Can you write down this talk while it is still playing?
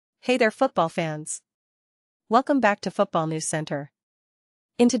Hey there football fans! Welcome back to Football News Center.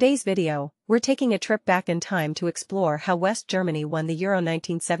 In today's video, we're taking a trip back in time to explore how West Germany won the Euro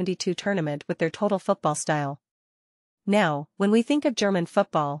 1972 tournament with their total football style. Now, when we think of German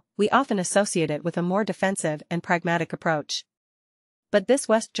football, we often associate it with a more defensive and pragmatic approach. But this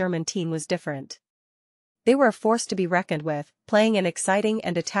West German team was different. They were a force to be reckoned with, playing an exciting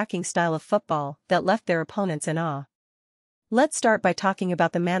and attacking style of football that left their opponents in awe. Let's start by talking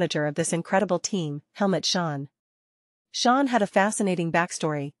about the manager of this incredible team, Helmut Schon. Schon had a fascinating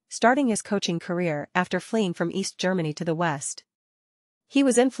backstory, starting his coaching career after fleeing from East Germany to the West. He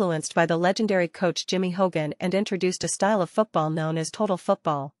was influenced by the legendary coach Jimmy Hogan and introduced a style of football known as total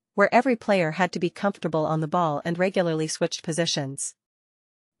football, where every player had to be comfortable on the ball and regularly switched positions.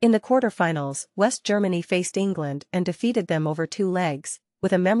 In the quarterfinals, West Germany faced England and defeated them over two legs,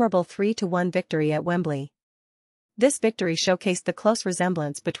 with a memorable 3-1 victory at Wembley. This victory showcased the close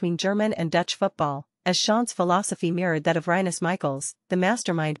resemblance between German and Dutch football, as Schon's philosophy mirrored that of Rinus Michels, the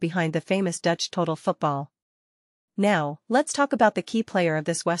mastermind behind the famous Dutch total football. Now, let's talk about the key player of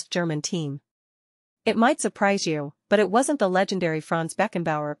this West German team. It might surprise you, but it wasn't the legendary Franz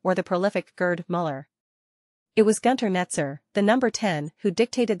Beckenbauer or the prolific Gerd Muller. It was Gunter Netzer, the number 10, who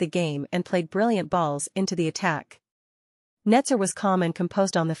dictated the game and played brilliant balls into the attack. Netzer was calm and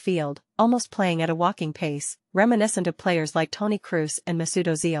composed on the field, almost playing at a walking pace, reminiscent of players like Toni Kroos and Mesut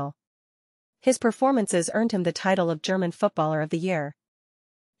Ozil. His performances earned him the title of German Footballer of the Year.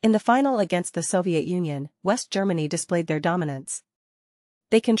 In the final against the Soviet Union, West Germany displayed their dominance.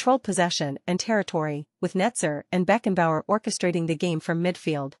 They controlled possession and territory, with Netzer and Beckenbauer orchestrating the game from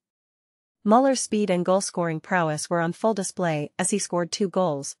midfield. Muller's speed and goal-scoring prowess were on full display as he scored 2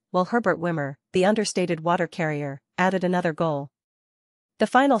 goals, while Herbert Wimmer, the understated water carrier, added another goal. The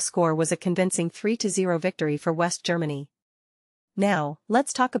final score was a convincing 3-0 victory for West Germany. Now,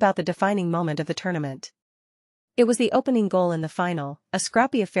 let's talk about the defining moment of the tournament. It was the opening goal in the final, a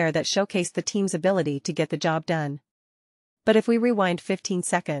scrappy affair that showcased the team's ability to get the job done. But if we rewind 15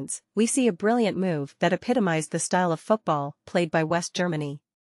 seconds, we see a brilliant move that epitomized the style of football played by West Germany.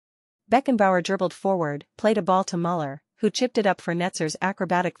 Beckenbauer dribbled forward, played a ball to Muller, who chipped it up for Netzer's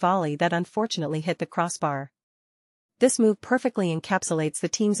acrobatic volley that unfortunately hit the crossbar. This move perfectly encapsulates the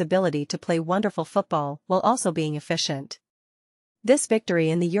team's ability to play wonderful football while also being efficient. This victory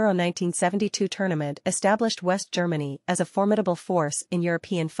in the Euro 1972 tournament established West Germany as a formidable force in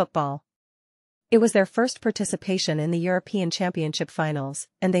European football. It was their first participation in the European Championship finals,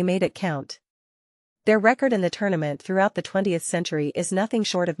 and they made it count. Their record in the tournament throughout the 20th century is nothing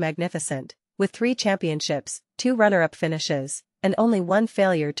short of magnificent, with 3 championships, 2 runner-up finishes, and only 1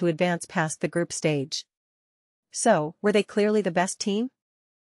 failure to advance past the group stage. So, were they clearly the best team?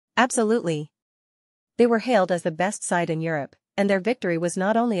 Absolutely. They were hailed as the best side in Europe, and their victory was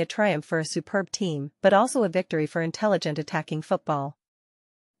not only a triumph for a superb team but also a victory for intelligent attacking football.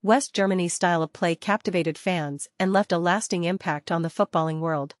 West Germany's style of play captivated fans and left a lasting impact on the footballing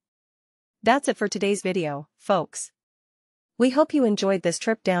world. That's it for today's video, folks. We hope you enjoyed this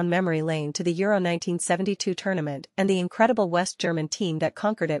trip down memory lane to the Euro 1972 tournament and the incredible West German team that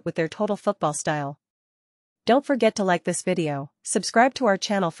conquered it with their total football style. Don't forget to like this video, subscribe to our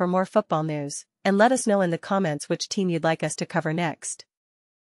channel for more football news, and let us know in the comments which team you'd like us to cover next.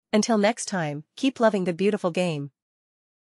 Until next time, keep loving the beautiful game.